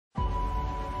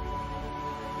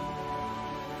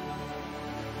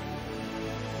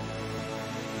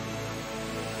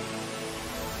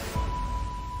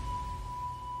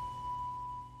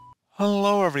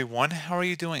Hello everyone, how are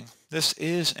you doing? This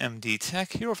is MD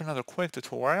Tech here with another quick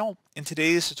tutorial. In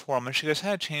today's tutorial, I'm going to show you guys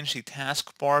how to change the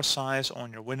taskbar size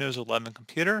on your Windows 11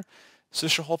 computer. So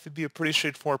this should hopefully be a pretty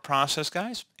straightforward process,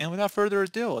 guys. And without further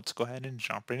ado, let's go ahead and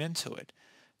jump right into it.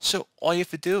 So all you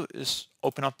have to do is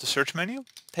open up the search menu,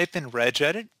 type in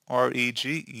regedit,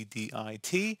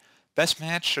 Regedit. Best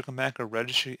match should come back a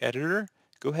registry editor.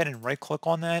 Go ahead and right click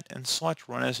on that and select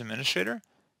run as administrator.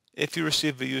 If you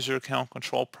receive a user account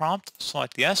control prompt,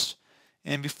 select yes.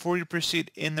 And before you proceed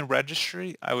in the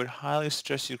registry, I would highly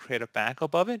suggest you create a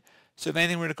backup of it. So if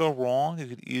anything were to go wrong, you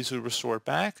could easily restore it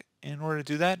back. In order to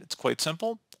do that, it's quite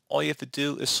simple. All you have to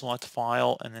do is select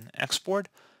File and then Export.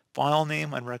 File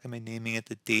name, I'd recommend naming it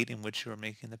the date in which you are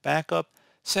making the backup.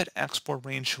 Set export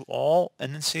range to all,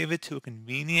 and then save it to a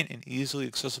convenient and easily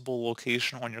accessible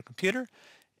location on your computer.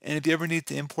 And if you ever need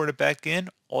to import it back in,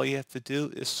 all you have to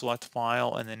do is select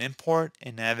File and then Import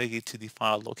and navigate to the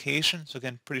file location. So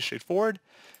again, pretty straightforward.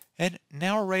 And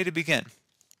now we're ready to begin.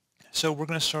 So we're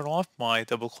going to start off by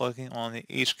double-clicking on the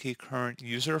HK Current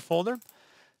User folder.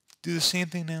 Do the same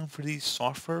thing now for the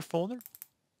Software folder.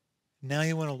 Now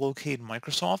you want to locate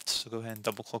Microsoft, so go ahead and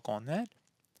double-click on that.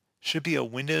 Should be a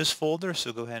Windows folder,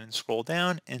 so go ahead and scroll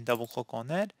down and double-click on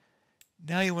that.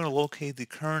 Now you want to locate the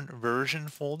current version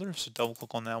folder, so double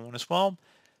click on that one as well.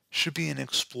 Should be an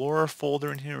Explorer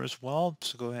folder in here as well,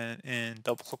 so go ahead and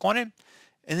double click on it.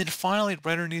 And then finally,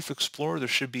 right underneath Explorer, there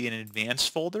should be an Advanced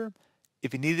folder.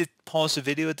 If you need to pause the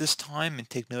video at this time and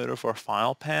take note of our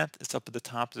file path, it's up at the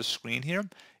top of the screen here.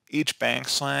 Each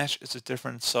backslash is a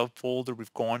different subfolder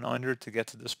we've gone under to get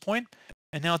to this point.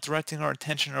 And now directing our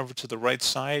attention over to the right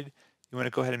side, you want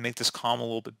to go ahead and make this column a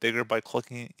little bit bigger by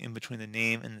clicking in between the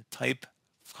name and the type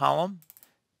column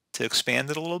to expand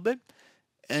it a little bit.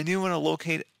 And you want to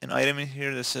locate an item in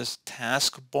here that says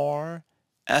Taskbar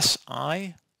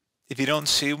SI. If you don't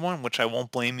see one, which I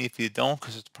won't blame you if you don't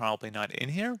because it's probably not in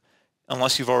here,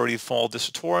 unless you've already followed this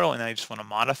tutorial and I just want to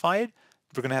modify it,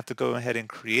 we're going to have to go ahead and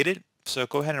create it. So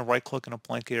go ahead and right click in a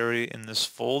blank area in this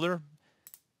folder,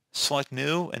 select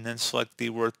new, and then select the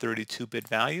word 32-bit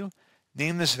value.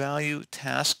 Name this value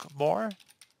Taskbar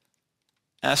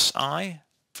SI.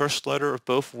 First letter of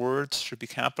both words should be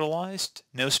capitalized,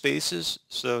 no spaces.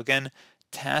 So again,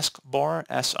 Taskbar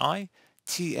SI,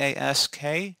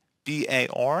 Taskbar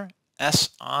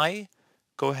SI.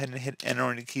 Go ahead and hit enter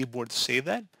on the keyboard to save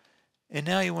that. And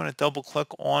now you want to double click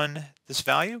on this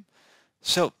value.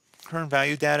 So current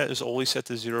value data is always set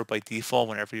to 0 by default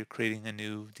whenever you're creating a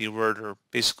new dword or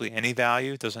basically any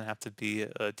value. It doesn't have to be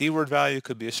a dword value, it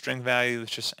could be a string value,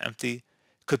 it's just empty.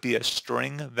 It could be a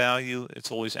string value,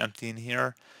 it's always empty in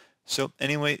here. So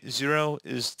anyway, 0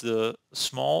 is the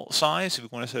small size. If you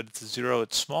want to set it to 0,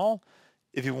 it's small.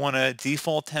 If you want a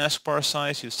default taskbar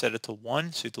size, you set it to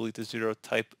 1, so you delete the 0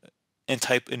 type and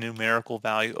type a numerical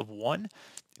value of 1.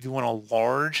 If you want a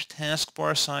large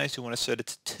taskbar size, you want to set it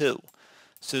to 2.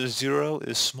 So 0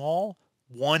 is small,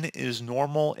 1 is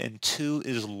normal, and 2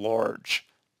 is large.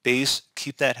 Base,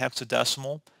 keep that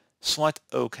hexadecimal. Select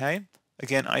OK.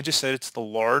 Again, I just set it to the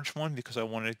large one because I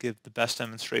wanted to give the best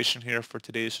demonstration here for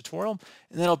today's tutorial,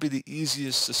 and that'll be the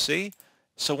easiest to see.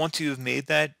 So once you've made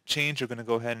that change, you're going to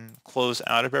go ahead and close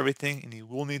out of everything, and you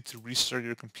will need to restart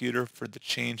your computer for the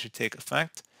change to take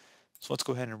effect. So let's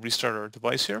go ahead and restart our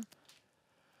device here.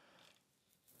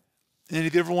 And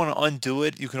if you ever want to undo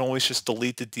it, you can always just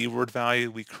delete the dword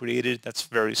value we created. That's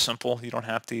very simple. You don't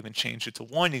have to even change it to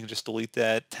 1. You can just delete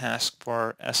that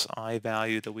taskbar SI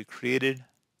value that we created.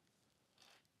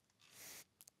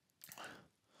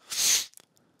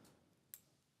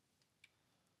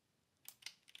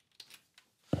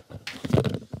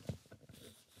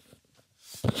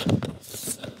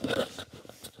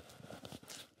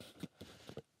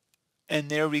 And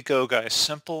there we go, guys.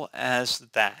 Simple as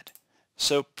that.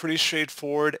 So pretty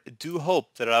straightforward. Do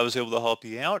hope that I was able to help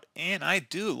you out, and I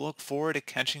do look forward to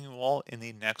catching you all in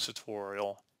the next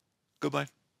tutorial. Goodbye.